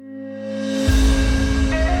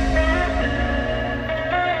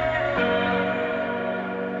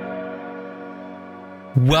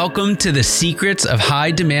Welcome to the Secrets of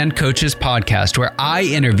High Demand Coaches podcast, where I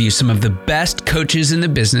interview some of the best coaches in the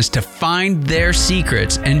business to find their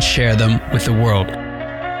secrets and share them with the world.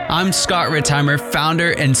 I'm Scott Ritzheimer,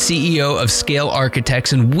 founder and CEO of Scale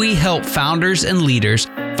Architects, and we help founders and leaders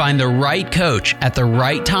find the right coach at the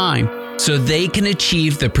right time so they can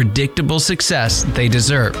achieve the predictable success they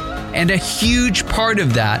deserve. And a huge part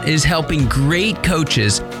of that is helping great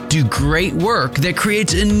coaches do great work that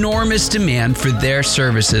creates enormous demand for their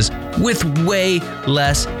services with way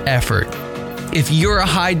less effort. If you're a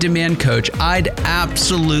high demand coach, I'd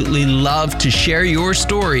absolutely love to share your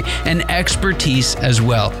story and expertise as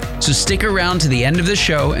well. So stick around to the end of the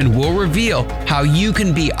show and we'll reveal how you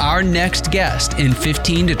can be our next guest in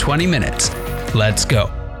 15 to 20 minutes. Let's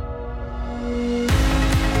go.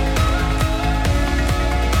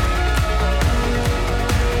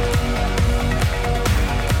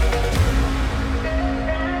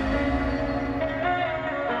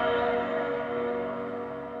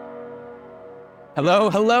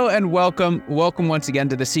 Hello, and welcome once again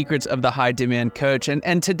to the Secrets of the High Demand Coach.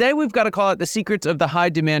 And today we've got to call it the Secrets of the High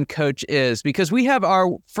Demand Coach because we have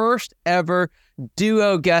our first ever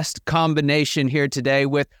duo guest combination here today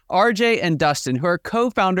with R.J and Dustin, who are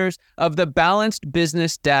co-founders of the Balanced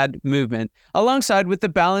Business Dad movement, alongside with the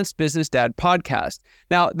Balanced Business Dad podcast.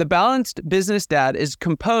 Now, the Balanced Business Dad is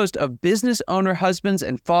composed of business owner husbands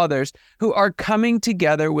and fathers who are coming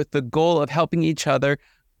together with the goal of helping each other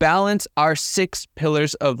balance our 6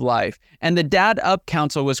 pillars of life. And the Dad Up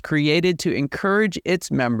Council was created to encourage its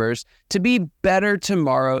members to be better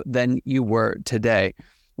tomorrow than you were today.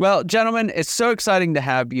 Well, gentlemen, it's so exciting to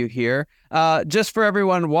have you here. Just for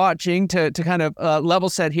everyone watching, to kind of level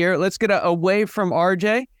set here, let's get away from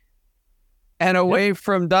RJ and away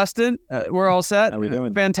from Dustin. We're all set. How we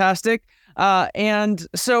doing? Fantastic. And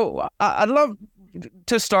so I'd love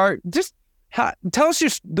to start just tell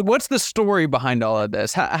us what's the story behind all of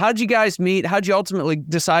this? How'd you guys meet? How'd you ultimately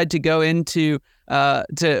decide to go into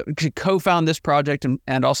to co-found this project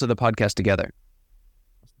and also the podcast together?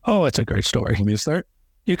 Oh, it's a great story. Want me to start?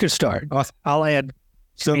 You can start. Awesome. I'll add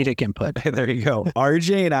comedic input. There you go.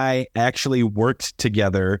 RJ and I actually worked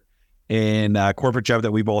together in a corporate job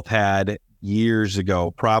that we both had years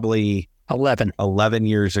ago, probably 11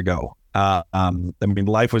 years ago. I mean,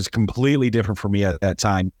 life was completely different for me at that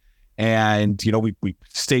time. And, you know, we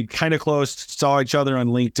stayed kind of close, saw each other on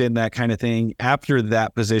LinkedIn, that kind of thing. After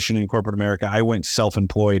that position in corporate America, I went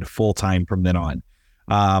self-employed full-time from then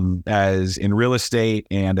on, as in real estate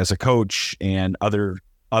and as a coach and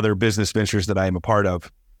other business ventures that I am a part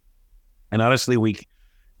of. And honestly,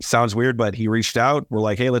 sounds weird, but he reached out. We're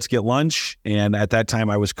like, hey, let's get lunch. And at that time,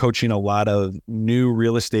 I was coaching a lot of new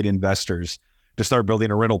real estate investors to start building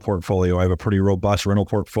a rental portfolio. I have a pretty robust rental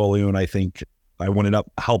portfolio, and I think I wanted to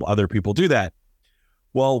help other people do that.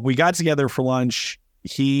 Well, we got together for lunch.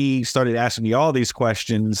 He started asking me all these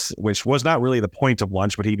questions, which was not really the point of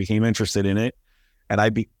lunch, but he became interested in it. And I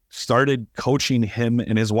started coaching him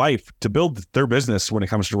and his wife to build their business when it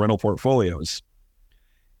comes to rental portfolios.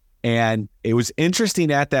 And it was interesting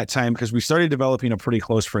at that time because we started developing a pretty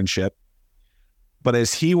close friendship. But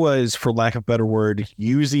as he was, for lack of a better word,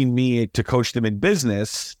 using me to coach them in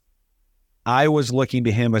business, I was looking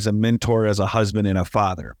to him as a mentor, as a husband and a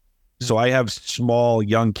father. So I have small,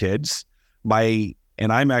 young kids. And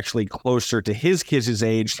I'm actually closer to his kids'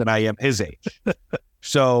 age than I am his age.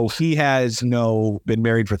 So he has, been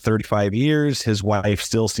married for 35 years. His wife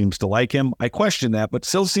still seems to like him. I question that, but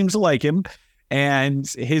still seems to like him. And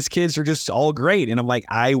his kids are just all great. And I'm like,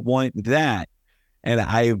 I want that.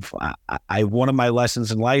 And one of my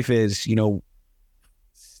lessons in life is,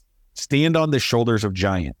 stand on the shoulders of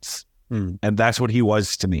giants. And that's what he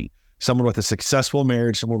was to me. Someone with a successful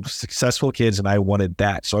marriage, someone with successful kids, and I wanted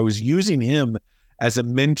that. So I was using him as a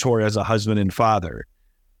mentor, as a husband and father.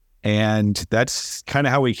 And that's kind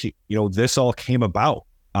of how this all came about,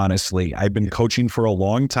 honestly. I've been coaching for a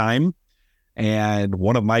long time. And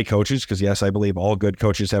one of my coaches, because yes, I believe all good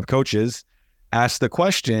coaches have coaches, asked the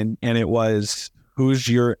question, and it was, who's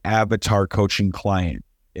your avatar coaching client?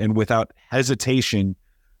 And without hesitation,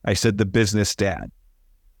 I said, the business dad.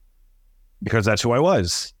 Because that's who I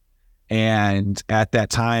was. And at that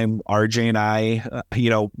time, RJ and I,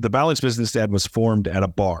 the Balanced Business Dad was formed at a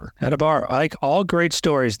bar. At a bar. Like all great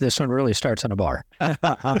stories, this one really starts in a bar.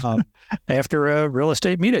 After a real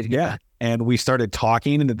estate meeting. Yeah. And we started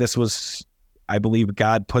talking, and this was, I believe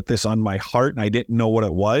God put this on my heart, and I didn't know what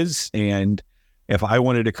it was. And if I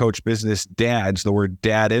wanted to coach business dads, the word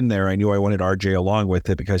dad in there, I knew I wanted RJ along with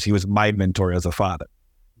it, because he was my mentor as a father.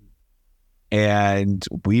 And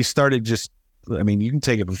we started just, I mean, you can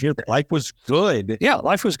take it from here. Life was good. Yeah,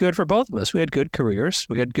 life was good for both of us. We had good careers.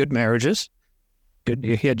 We had good marriages.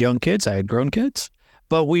 He had young kids. I had grown kids.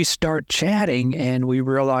 But we start chatting and we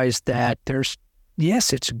realized that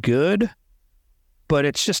yes, it's good, but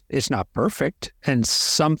it's not perfect. And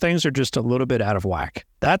some things are just a little bit out of whack.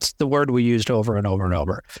 That's the word we used over and over and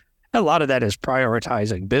over. A lot of that is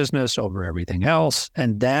prioritizing business over everything else.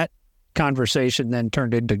 And that conversation then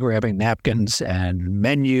turned into grabbing napkins and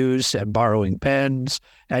menus and borrowing pens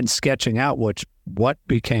and sketching out what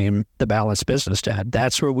became the Balanced Business Dad.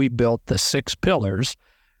 That's where we built the 6 pillars,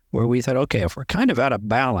 where we thought, okay, if we're kind of out of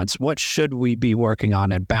balance, what should we be working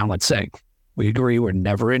on and balancing? We agree we're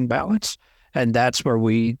never in balance. And that's where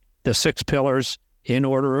the 6 pillars in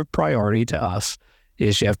order of priority to us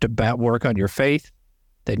is you have to work on your faith,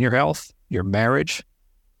 then your health, your marriage,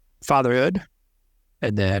 fatherhood,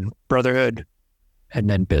 and then brotherhood, and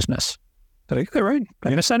then business. Did I get that right?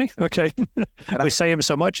 Did I miss any? Okay. We say them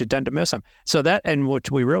so much, you tend to miss them. So and what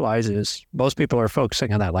we realize is most people are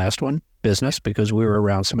focusing on that last one, business, because we were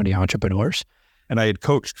around so many entrepreneurs. And I had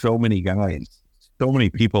coached so many guys, so many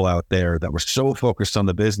people out there that were so focused on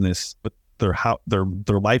the business, but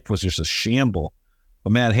their life was just a shamble.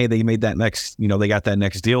 But man, hey, they made that they got that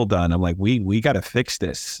next deal done. I'm like, we got to fix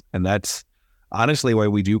this. And that's honestly why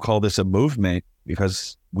we do call this a movement,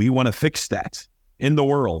 because we want to fix that in the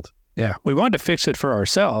world. Yeah, we wanted to fix it for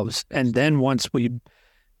ourselves. And then once we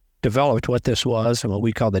developed what this was and what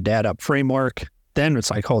we call the Dad Up framework, then it's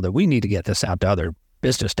like, hold it, we need to get this out to other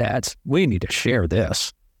business dads. We need to share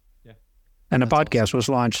this. Yeah. And the podcast was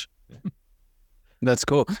launched. That's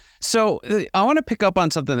cool. So I want to pick up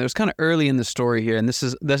on something that was kind of early in the story here. And this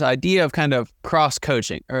is this idea of kind of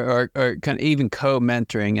cross-coaching or kind of even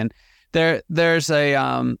co-mentoring. And there was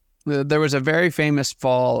a very famous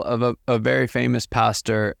fall of a very famous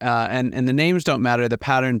pastor, and the names don't matter. The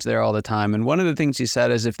pattern's there all the time. And one of the things he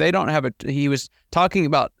said is if they don't have he was talking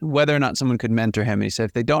about whether or not someone could mentor him. He said,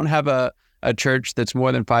 if they don't have a church that's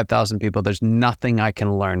more than 5,000 people, there's nothing I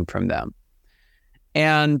can learn from them.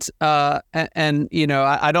 And I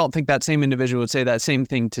don't think that same individual would say that same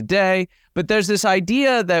thing today, but there's this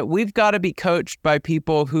idea that we've got to be coached by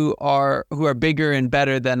people who are bigger and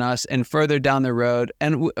better than us and further down the road.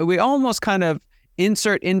 And we almost kind of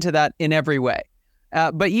insert into that in every way.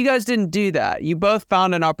 But you guys didn't do that. You both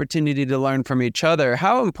found an opportunity to learn from each other.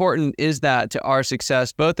 How important is that to our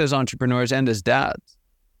success, both as entrepreneurs and as dads?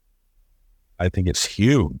 I think it's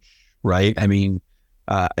huge, right? I mean,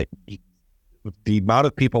 the amount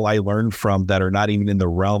of people I learned from that are not even in the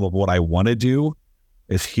realm of what I want to do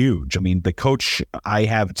is huge. I mean, the coach I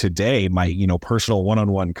have today, my, personal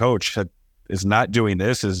one-on-one coach that is not doing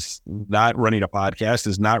this, is not running a podcast,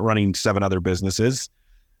 is not running 7 other businesses.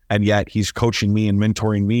 And yet he's coaching me and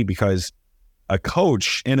mentoring me, because a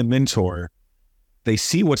coach and a mentor, they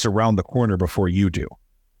see what's around the corner before you do,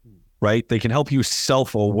 right? They can help you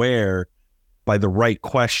self-aware by the right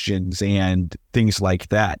questions and things like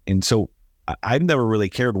that. And so I've never really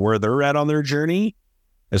cared where they're at on their journey,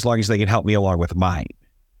 as long as they can help me along with mine.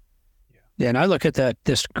 Yeah, and I look at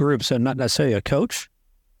this group, so not necessarily a coach,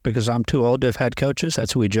 because I'm too old to have had coaches.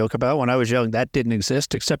 That's what we joke about. When I was young, that didn't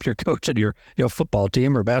exist, except your coach at your football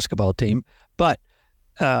team or basketball team. But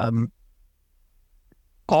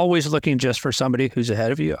always looking just for somebody who's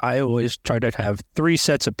ahead of you. I always try to have 3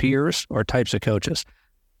 sets of peers or types of coaches.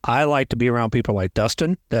 I like to be around people like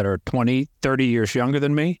Dustin that are 20, 30 years younger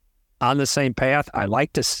than me, on the same path. I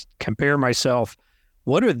like to compare myself.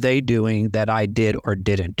 What are they doing that I did or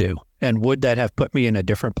didn't do? And would that have put me in a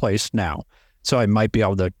different place now? So I might be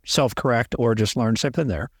able to self-correct or just learn something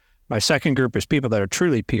there. My second group is people that are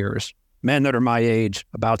truly peers, men that are my age,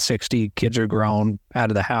 about 60, kids are grown, out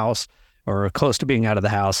of the house or close to being out of the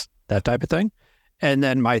house, that type of thing. And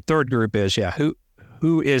then my third group is,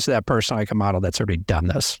 who is that person I can model that's already done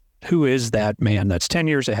this? Who is that man that's 10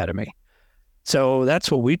 years ahead of me? So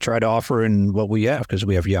that's what we try to offer in what we have, because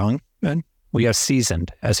we have young and we have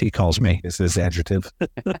seasoned, as he calls me. Is this adjective?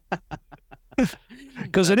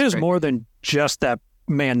 Because it is more than just that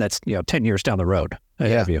man that's 10 years down the road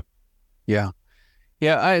ahead of you. Yeah.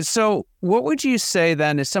 Yeah. So what would you say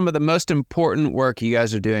then is some of the most important work you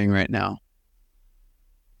guys are doing right now?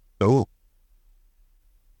 Oh.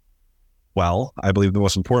 Well, I believe the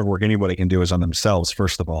most important work anybody can do is on themselves,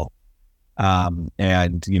 first of all.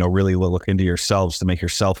 And really look into yourselves to make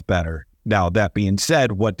yourself better. Now, that being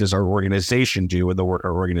said, what does our organization do? And the work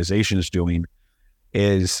our organization is doing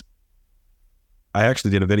is, I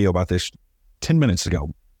actually did a video about this 10 minutes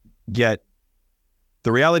ago. Yet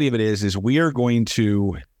the reality of it is we are going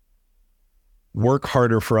to work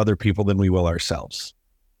harder for other people than we will ourselves,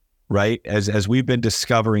 right? As we've been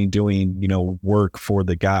discovering doing, work for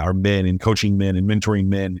our men and coaching men and mentoring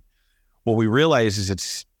men, what we realize is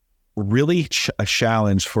it's really a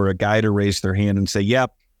challenge for a guy to raise their hand and say,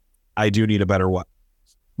 yep, I do need a better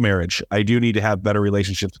marriage. I do need to have better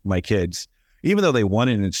relationships with my kids. Even though they want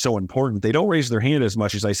it and it's so important, they don't raise their hand as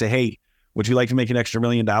much as I say, hey, would you like to make an extra $1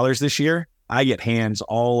 million this year? I get hands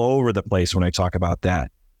all over the place when I talk about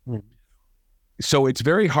that. So it's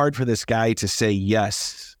very hard for this guy to say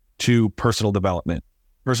yes to personal development.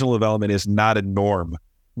 Personal development is not a norm,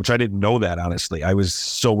 which I didn't know that, honestly. I was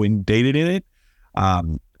so inundated in it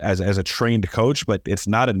as a trained coach, but it's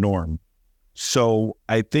not a norm. So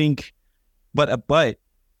I think, but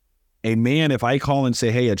a man, if I call and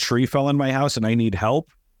say, hey, a tree fell in my house and I need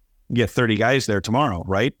help, you get 30 guys there tomorrow,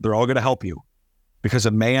 right? They're all going to help you because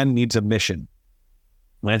a man needs a mission.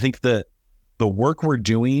 And I think the work we're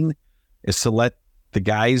doing is to let the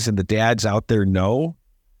guys and the dads out there know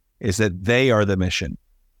is that they are the mission.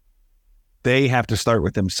 They have to start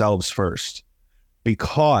with themselves first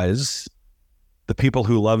because the people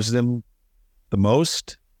who loves them the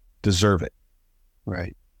most deserve it.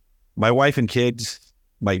 Right. My wife and kids,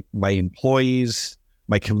 my employees,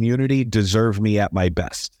 my community deserve me at my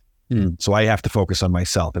best. So I have to focus on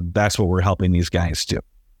myself. And that's what we're helping these guys do.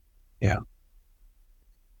 Yeah.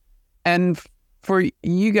 And for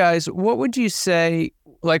you guys, what would you say,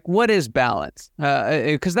 like, what is balance?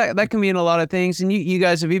 Because that can mean a lot of things. And you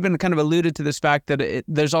guys have even kind of alluded to this fact that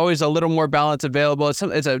there's always a little more balance available. It's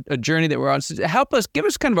a journey that we're on. So give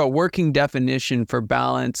us kind of a working definition for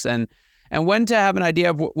balance and when to have an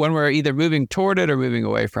idea of when we're either moving toward it or moving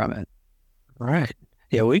away from it. Right.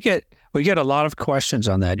 Yeah, we get a lot of questions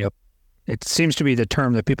on that. It seems to be the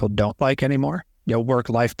term that people don't like anymore.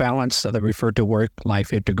 Work-life balance, so they refer to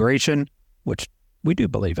work-life integration, which we do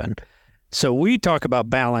believe in. So we talk about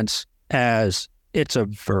balance as it's a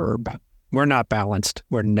verb. We're not balanced.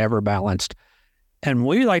 We're never balanced. And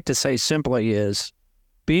we like to say simply is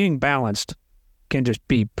being balanced can just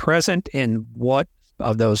be present in which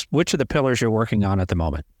of the pillars you're working on at the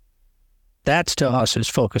moment. That's to us is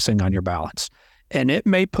focusing on your balance. And it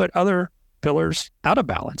may put other pillars out of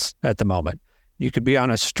balance at the moment. You could be on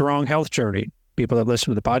a strong health journey. People that listen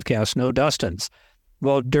to the podcast know Dustin's.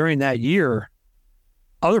 Well, during that year,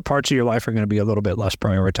 other parts of your life are going to be a little bit less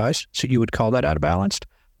prioritized. So you would call that out of balance.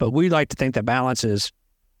 But we like to think that balance is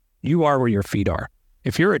you are where your feet are.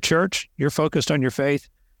 If you're at church, you're focused on your faith.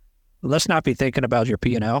 Let's not be thinking about your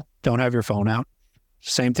P&L. Don't have your phone out.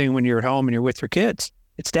 Same thing when you're at home and you're with your kids.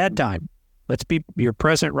 It's dad time. You're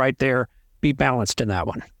present right there. Be balanced in that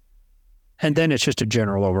one. And then it's just a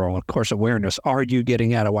general overall, of course, awareness. Are you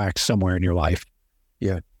getting out of whack somewhere in your life?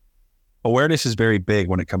 Yeah. Awareness is very big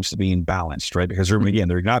when it comes to being balanced, right? Because again,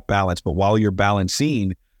 they're not balanced, but while you're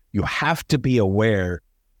balancing, you have to be aware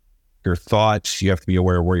your thoughts. You have to be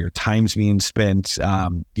aware where your time's being spent.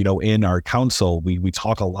 In our council, we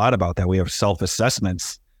talk a lot about that. We have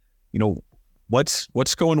self-assessments.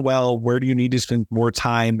 What's going well? Where do you need to spend more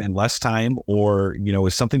time and less time? Or,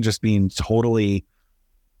 is something just being totally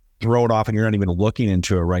thrown off and you're not even looking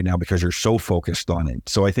into it right now because you're so focused on it?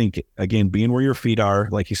 So I think, again, being where your feet are,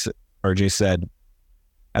 like you said, RJ said,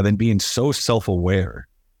 and then being so self-aware.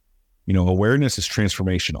 Awareness is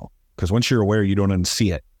transformational because once you're aware, you don't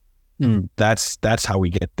unsee it. That's how we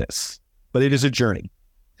get this. But it is a journey.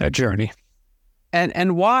 A journey.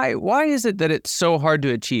 And why is it that it's so hard to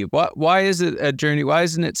achieve? Why is it a journey? Why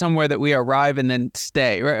isn't it somewhere that we arrive and then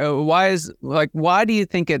stay? Right? Why do you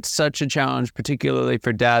think it's such a challenge, particularly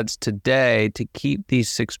for dads today, to keep these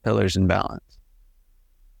 6 pillars in balance?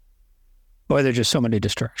 Boy, there's just so many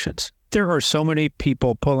distractions. There are so many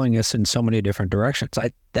people pulling us in so many different directions.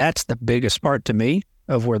 That's the biggest part to me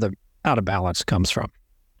of where the out of balance comes from.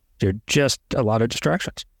 There's just a lot of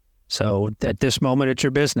distractions. So at this moment, it's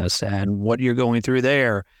your business and what you're going through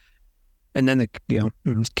there. And then the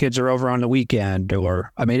kids are over on the weekend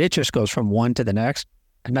it just goes from one to the next.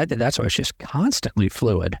 And that's why it's just constantly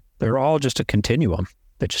fluid. They're all just a continuum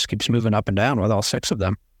that just keeps moving up and down with all 6 of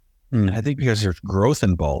them. I think because there's growth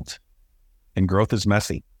involved and growth is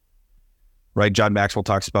messy, right? John Maxwell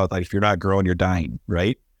talks about if you're not growing, you're dying,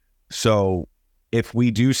 right? So if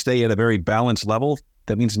we do stay at a very balanced level,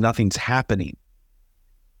 that means nothing's happening.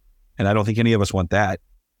 And I don't think any of us want that.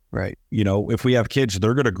 Right. If we have kids,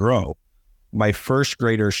 they're going to grow. My first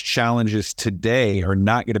grader's challenges today are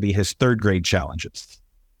not going to be his third grade challenges.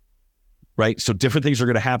 Right. So different things are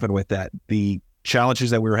going to happen with that. The challenges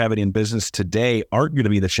that we're having in business today aren't going to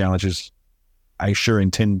be the challenges I sure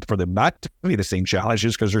intend for them not to be the same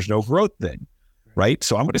challenges because there's no growth then. Right.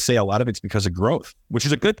 So I'm going to say a lot of it's because of growth, which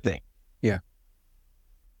is a good thing. Yeah.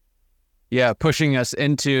 Yeah, pushing us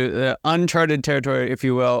into the uncharted territory, if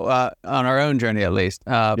you will, on our own journey at least.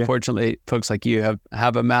 Fortunately, folks like you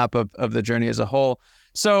have a map of the journey as a whole.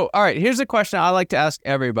 So, all right, here's a question I like to ask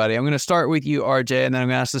everybody. I'm going to start with you, RJ, and then I'm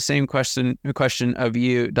going to ask the same question of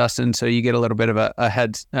you, Dustin, so you get a little bit of a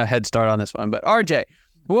head start on this one. But RJ,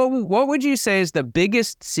 what would you say is the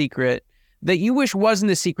biggest secret that you wish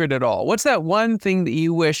wasn't a secret at all? What's that one thing that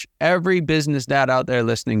you wish every business dad out there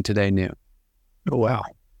listening today knew? Oh, wow.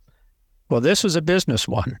 Well, this was a business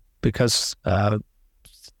one because, I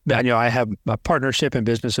have a partnership in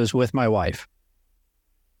businesses with my wife.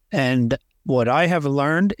 And what I have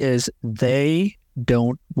learned is they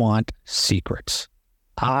don't want secrets.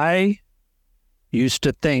 I used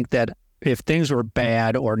to think that if things were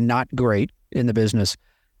bad or not great in the business,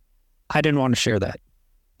 I didn't want to share that.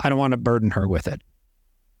 I don't want to burden her with it.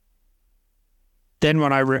 Then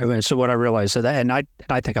what I realized, and I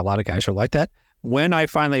think a lot of guys are like that. When I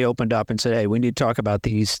finally opened up and said, hey, we need to talk about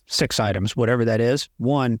these 6 items, whatever that is,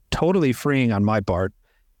 one, totally freeing on my part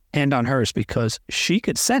and on hers because she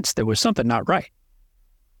could sense there was something not right.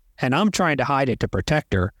 And I'm trying to hide it to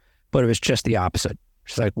protect her, but it was just the opposite.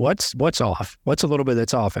 She's like, what's off? What's a little bit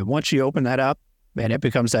that's off? And once you open that up, man, it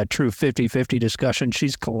becomes that true 50-50 discussion.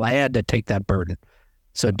 She's glad to take that burden.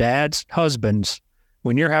 So dads, husbands,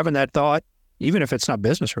 when you're having that thought, even if it's not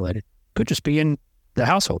business related, could just be in the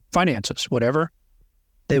household, finances, whatever,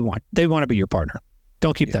 they want to be your partner.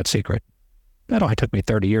 Don't keep that secret. That only took me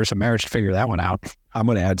 30 years of marriage to figure that one out. I'm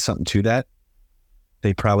going to add something to that.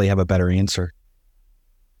 They probably have a better answer.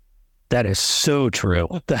 That is so true.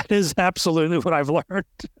 That is absolutely what I've learned.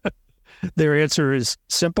 Their answer is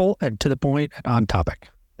simple and to the point and on topic.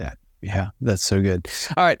 Yeah, that's so good.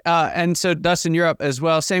 All right. And so, Dustin, you're up as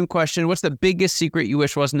well. Same question. What's the biggest secret you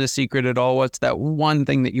wish wasn't a secret at all? What's that one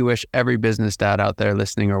thing that you wish every business dad out there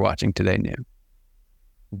listening or watching today knew?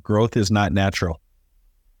 Growth is not natural.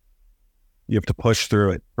 You have to push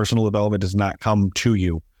through it. Personal development does not come to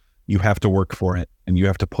you. You have to work for it, and you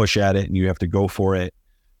have to push at it, and you have to go for it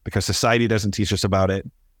because society doesn't teach us about it.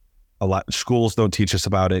 A lot of schools don't teach us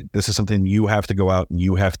about it. This is something you have to go out and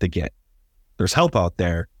you have to get. There's help out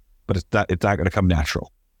there, but it's not going to come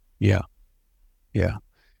natural. Yeah.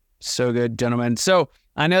 So good, gentlemen. So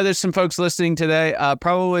I know there's some folks listening today,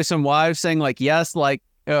 probably some wives saying like, yes, like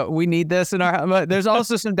we need this in our, but there's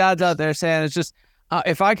also some dads out there saying it's just,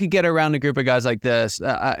 if I could get around a group of guys like this,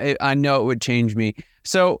 I know it would change me.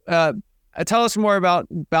 So tell us more about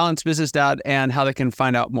Balanced Business Dad and how they can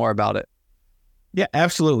find out more about it. Yeah,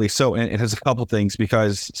 absolutely. So it has a couple things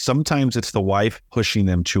because sometimes it's the wife pushing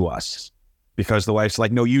them to us. Because the wife's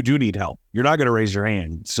like, no, you do need help. You're not going to raise your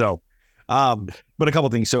hand. So, but a couple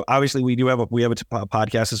of things. So obviously we have a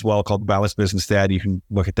podcast as well called Balanced Business Dad. You can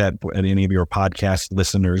look at that at any of your podcast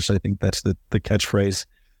listeners. I think that's the catchphrase.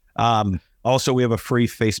 Also, we have a free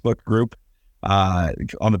Facebook group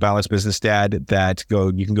on the Balanced Business Dad you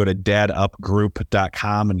can go to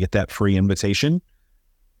dadupgroup.com and get that free invitation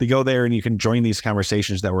to go there, and you can join these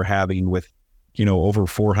conversations that we're having with over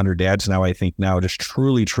 400 dads now, I think now, just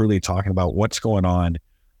truly talking about what's going on.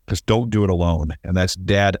 Just don't do it alone. And that's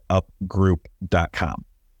dadupgroup.com.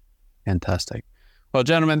 Fantastic. Well,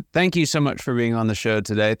 gentlemen, thank you so much for being on the show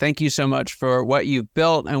today. Thank you so much for what you've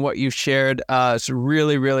built and what you've shared. It's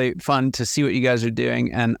really, really fun to see what you guys are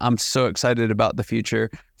doing. And I'm so excited about the future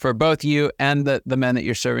for both you and the men that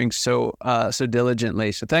you're serving so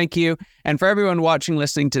diligently. So thank you. And for everyone watching,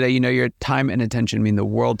 listening today, your time and attention mean the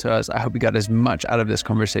world to us. I hope you got as much out of this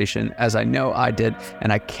conversation as I know I did.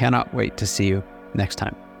 And I cannot wait to see you next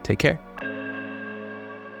time. Take care.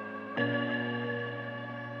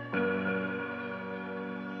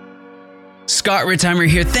 Scott Ritzheimer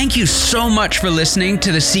here. Thank you so much for listening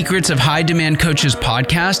to the Secrets of High Demand Coaches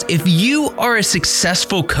podcast. If you are a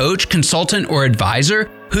successful coach, consultant, or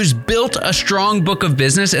advisor who's built a strong book of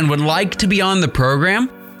business and would like to be on the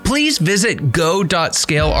program, please visit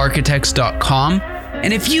go.scalearchitects.com.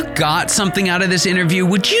 And if you got something out of this interview,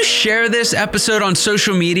 would you share this episode on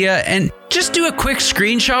social media and just do a quick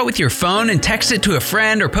screenshot with your phone and text it to a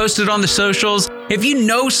friend or post it on the socials? If you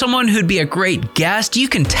know someone who'd be a great guest, you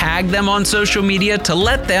can tag them on social media to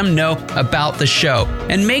let them know about the show.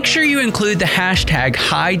 And make sure you include the hashtag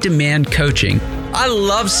High Demand Coaching. I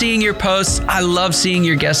love seeing your posts. I love seeing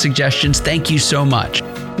your guest suggestions. Thank you so much.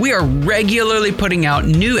 We are regularly putting out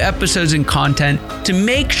new episodes and content. To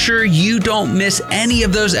make sure you don't miss any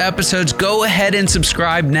of those episodes, go ahead and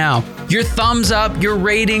subscribe now. Your thumbs up, your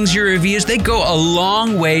ratings, your reviews, they go a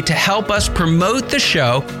long way to help us promote the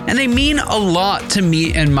show, and they mean a lot to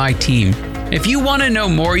me and my team. If you want to know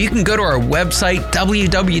more, you can go to our website,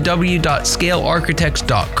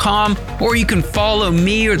 www.scalearchitects.com, or you can follow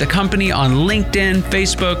me or the company on LinkedIn,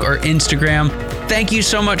 Facebook, or Instagram. Thank you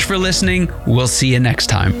so much for listening. We'll see you next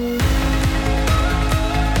time.